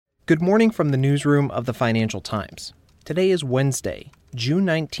Good morning from the newsroom of the Financial Times. Today is Wednesday, June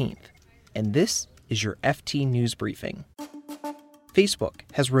 19th, and this is your FT News Briefing. Facebook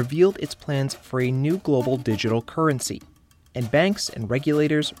has revealed its plans for a new global digital currency, and banks and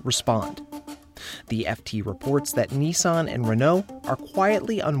regulators respond. The FT reports that Nissan and Renault are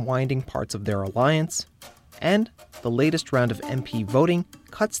quietly unwinding parts of their alliance, and the latest round of MP voting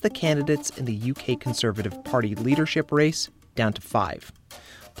cuts the candidates in the UK Conservative Party leadership race down to 5.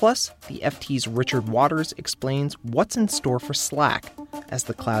 Plus, the FT's Richard Waters explains what's in store for Slack as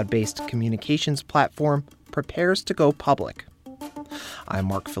the cloud-based communications platform prepares to go public. I'm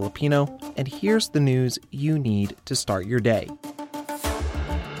Mark Filipino, and here's the news you need to start your day.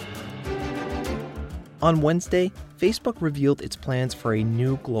 On Wednesday, Facebook revealed its plans for a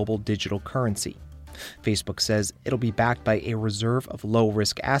new global digital currency. Facebook says it'll be backed by a reserve of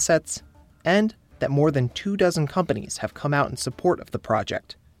low-risk assets, and that more than 24 companies have come out in support of the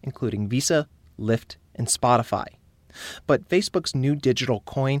project, including Visa, Lyft, and Spotify. But Facebook's new digital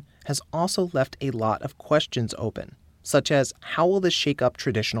coin has also left a lot of questions open, such as how will this shake up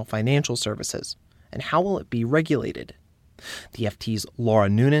traditional financial services, and how will it be regulated? The FT's Laura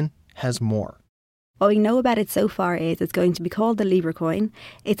Noonan has more. What we know about it so far is it's going to be called the Libra coin.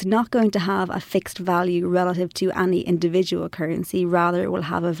 It's not going to have a fixed value relative to any individual currency. Rather, it will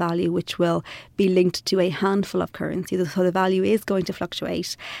have a value which will be linked to a handful of currencies. So the value is going to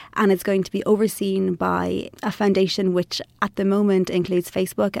fluctuate, and it's going to be overseen by a foundation which at the moment includes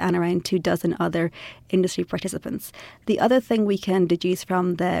Facebook and around 24 other industry participants. The other thing we can deduce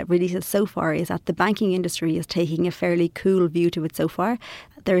from the releases so far is that the banking industry is taking a fairly cool view to it so far.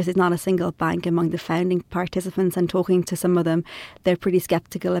 There is not a single bank among the founding participants, and talking to some of them, they're pretty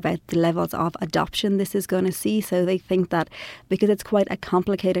sceptical about the levels of adoption this is going to see. So they think that because it's quite a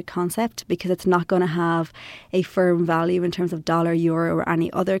complicated concept, because it's not going to have a firm value in terms of dollar, euro or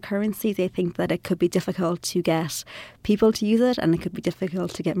any other currency, they think that it could be difficult to get people to use it, and it could be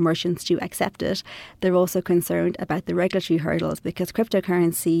difficult to get merchants to accept it. They're also concerned about the regulatory hurdles because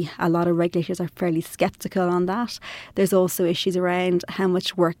cryptocurrency, a lot of regulators are fairly sceptical on that. There's also issues around how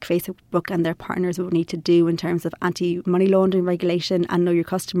much work Facebook and their partners would need to do in terms of anti-money laundering regulation and know your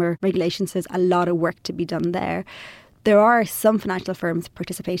customer regulation. So there's a lot of work to be done there. There are some financial firms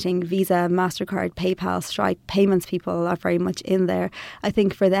participating. Visa, MasterCard, PayPal, Stripe, payments people are very much in there. I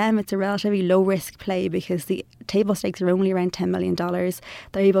think for them it's a relatively low-risk play because the table stakes are only around $10 million.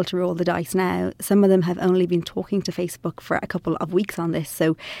 They're able to roll the dice now. Some of them have only been talking to Facebook for a couple of weeks on this.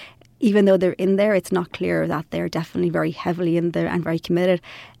 So even though they're in there, it's not clear that they're definitely very heavily in there and very committed.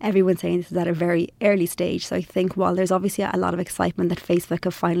 Everyone's saying this is at a very early stage. So I think while there's obviously a lot of excitement that Facebook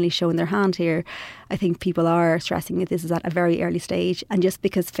have finally shown their hand here, I think people are stressing that this is at a very early stage. And just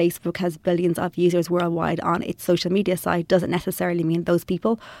because Facebook has billions of users worldwide on its social media site doesn't necessarily mean those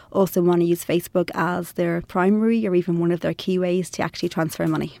people also want to use Facebook as their primary or even one of their key ways to actually transfer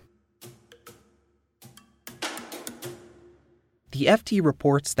money. The FT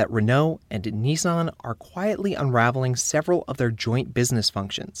reports that Renault and Nissan are quietly unraveling several of their joint business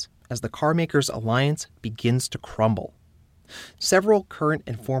functions as the carmakers' alliance begins to crumble. Several current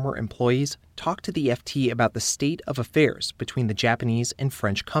and former employees talked to the FT about the state of affairs between the Japanese and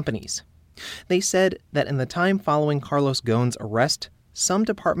French companies. They said that in the time following Carlos Ghosn's arrest, some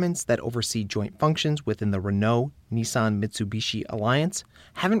departments that oversee joint functions within the Renault-Nissan-Mitsubishi alliance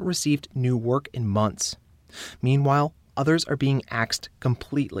haven't received new work in months. Meanwhile, others are being axed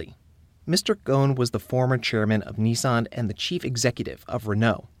completely. Mr. Ghosn was the former chairman of Nissan and the chief executive of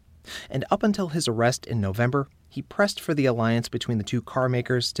Renault. And up until his arrest in November, he pressed for the alliance between the two car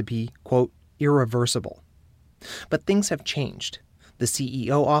makers to be, quote, irreversible. But things have changed. The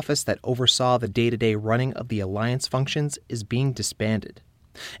CEO office that oversaw the day-to-day running of the alliance functions is being disbanded.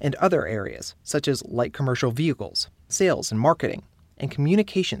 And other areas, such as light commercial vehicles, sales and marketing, and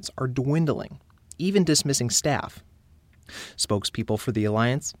communications are dwindling, even dismissing staff. Spokespeople for the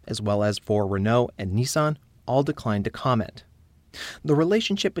alliance, as well as for Renault and Nissan, all declined to comment. The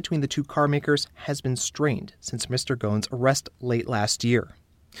relationship between the two car makers has been strained since Mr. Ghosn's arrest late last year.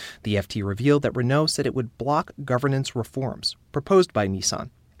 The FT revealed that Renault said it would block governance reforms proposed by Nissan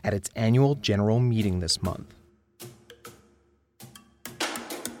at its annual general meeting this month.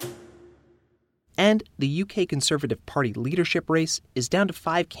 And the UK Conservative Party leadership race is down to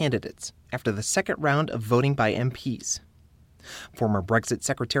 5 candidates after the second round of voting by MPs. Former Brexit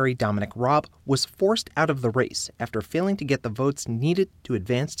Secretary Dominic Raab was forced out of the race after failing to get the votes needed to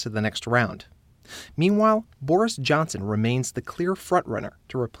advance to the next round. Meanwhile, Boris Johnson remains the clear frontrunner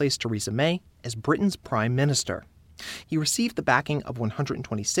to replace Theresa May as Britain's Prime Minister. He received the backing of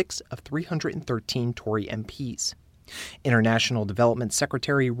 126 of 313 Tory MPs. International Development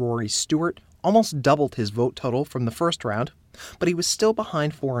Secretary Rory Stewart almost doubled his vote total from the first round, but he was still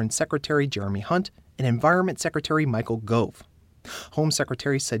behind Foreign Secretary Jeremy Hunt and Environment Secretary Michael Gove. Home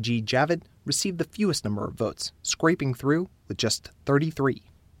Secretary Sajid Javid received the fewest number of votes, scraping through with just 33.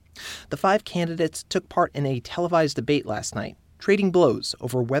 The 5 candidates took part in a televised debate last night, trading blows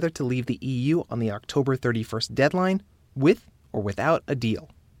over whether to leave the EU on the October 31st deadline, with or without a deal.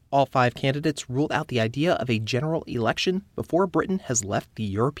 All 5 candidates ruled out the idea of a general election before Britain has left the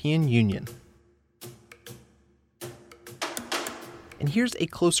European Union. And here's a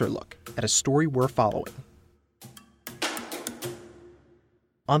closer look at a story we're following.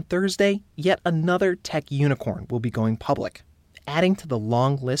 On Thursday, yet another tech unicorn will be going public, adding to the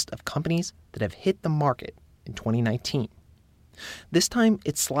long list of companies that have hit the market in 2019. This time,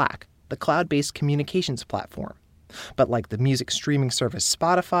 it's Slack, the cloud-based communications platform. But like the music streaming service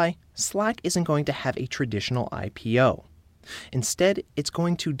Spotify, Slack isn't going to have a traditional IPO. Instead, it's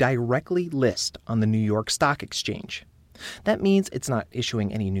going to directly list on the New York Stock Exchange. That means it's not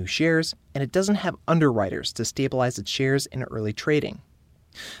issuing any new shares, and it doesn't have underwriters to stabilize its shares in early trading.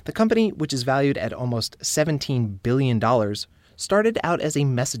 The company, which is valued at almost $17 billion, started out as a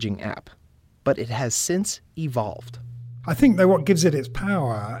messaging app, but it has since evolved. I think that what gives it its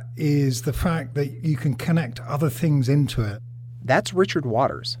power is the fact that you can connect other things into it. That's Richard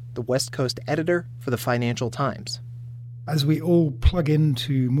Waters, the West Coast editor for the Financial Times. As we all plug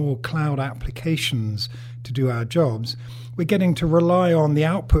into more cloud applications to do our jobs, we're getting to rely on the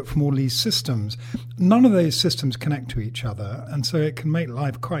output from all these systems. None of those systems connect to each other, and so it can make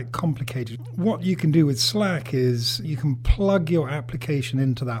life quite complicated. What you can do with Slack is you can plug your application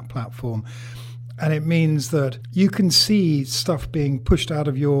into that platform, and it means that you can see stuff being pushed out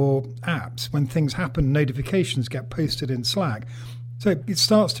of your apps. When things happen, notifications get posted in Slack. So it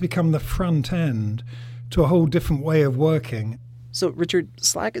starts to become the front end to a whole different way of working. So, Richard,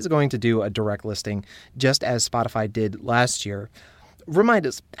 Slack is going to do a direct listing just as Spotify did last year. Remind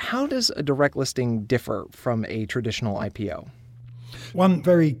us, how does a direct listing differ from a traditional IPO? One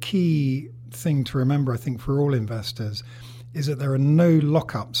very key thing to remember, I think, for all investors is that there are no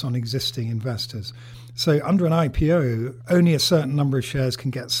lockups on existing investors. So under an IPO, only a certain number of shares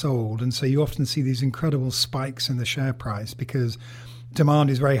can get sold. And so you often see these incredible spikes in the share price because demand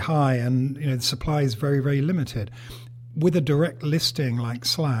is very high and the supply is very, very limited. With a direct listing like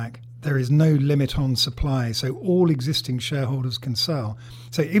Slack, there is no limit on supply, so all existing shareholders can sell.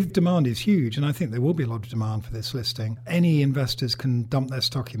 So if demand is huge, and I think there will be a lot of demand for this listing, any investors can dump their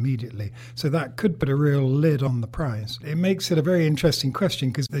stock immediately. So that could put a real lid on the price. It makes it a very interesting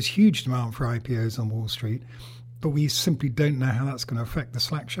question because there's huge demand for IPOs on Wall Street, but we simply don't know how that's going to affect the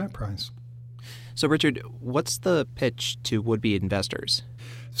Slack share price. So, Richard, what's the pitch to would-be investors?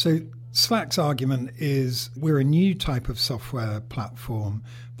 So Slack's argument is we're a new type of software platform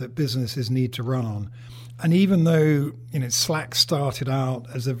that businesses need to run on. And even though, Slack started out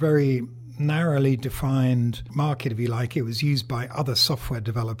as a very narrowly defined market, if you like, it was used by other software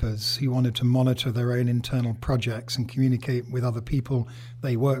developers who wanted to monitor their own internal projects and communicate with other people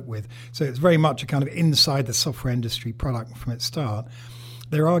they work with. So it's very much a kind of inside the software industry product from its start.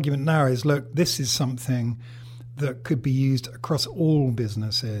 Their argument now is, look, this is something that could be used across all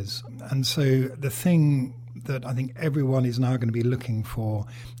businesses. And so the thing that I think everyone is now going to be looking for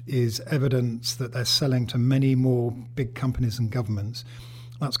is evidence that they're selling to many more big companies and governments.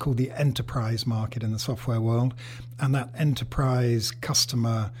 That's called the enterprise market in the software world. And that enterprise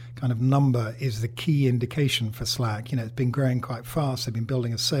customer kind of number is the key indication for Slack. It's been growing quite fast. They've been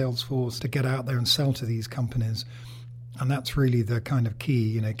building a sales force to get out there and sell to these companies. And that's really the kind of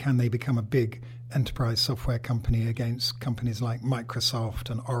key, can they become a big enterprise software company against companies like Microsoft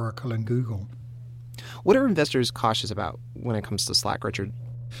and Oracle and Google? What are investors cautious about when it comes to Slack, Richard?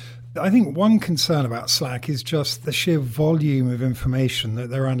 I think one concern about Slack is just the sheer volume of information that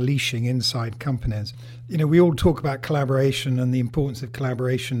they're unleashing inside companies. We all talk about collaboration and the importance of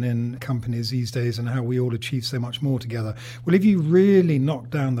collaboration in companies these days and how we all achieve so much more together. Well, if you really knock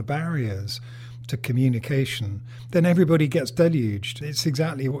down the barriers to communication, then everybody gets deluged. It's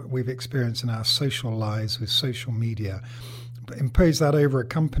exactly what we've experienced in our social lives with social media. Impose that over a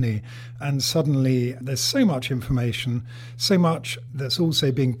company and suddenly there's so much information, so much that's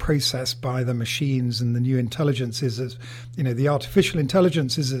also being processed by the machines and the new intelligences, the artificial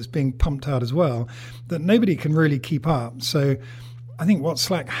intelligences that's being pumped out as well, that nobody can really keep up. So I think what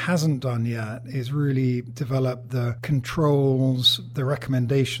Slack hasn't done yet is really develop the controls, the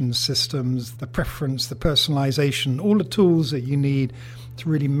recommendation systems, the preference, the personalization, all the tools that you need to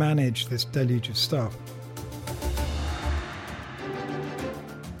really manage this deluge of stuff.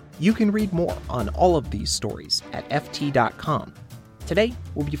 You can read more on all of these stories at FT.com. Today,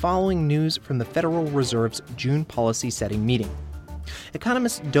 we'll be following news from the Federal Reserve's June policy-setting meeting.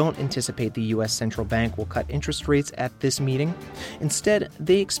 Economists don't anticipate the U.S. Central Bank will cut interest rates at this meeting. Instead,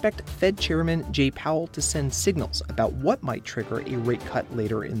 they expect Fed Chairman Jay Powell to send signals about what might trigger a rate cut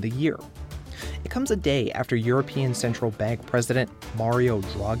later in the year. It comes a day after European Central Bank President Mario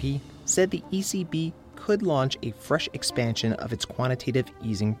Draghi said the ECB could launch a fresh expansion of its quantitative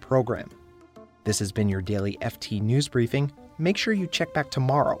easing program. This has been your daily FT News Briefing. Make sure you check back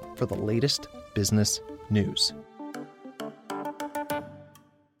tomorrow for the latest business news.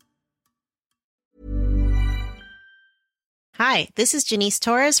 Hi, this is Janice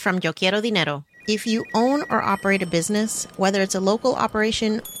Torres from Yo Quiero Dinero. If you own or operate a business, whether it's a local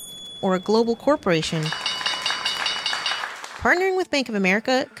operation or a global corporation, partnering with Bank of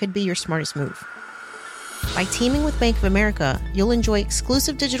America could be your smartest move. By teaming with Bank of America, you'll enjoy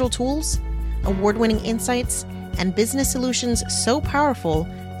exclusive digital tools, award-winning insights, and business solutions so powerful,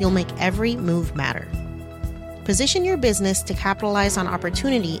 you'll make every move matter. Position your business to capitalize on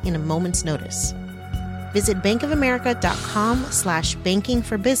opportunity in a moment's notice. Visit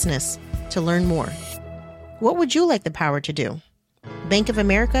bankofamerica.com/bankingforbusiness to learn more. What would you like the power to do? Bank of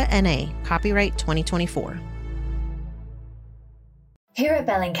America N.A., copyright 2024. Here at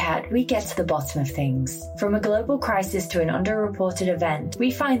Bellingcat, we get to the bottom of things. From a global crisis to an underreported event,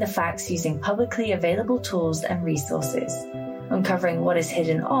 we find the facts using publicly available tools and resources, uncovering what is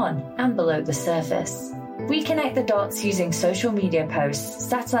hidden on and below the surface. We connect the dots using social media posts,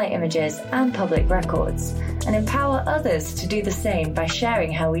 satellite images, and public records, and empower others to do the same by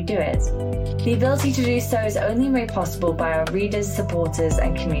sharing how we do it. The ability to do so is only made possible by our readers, supporters,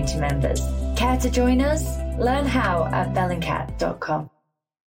 and community members. Care to join us? Learn how at bellingcat.com.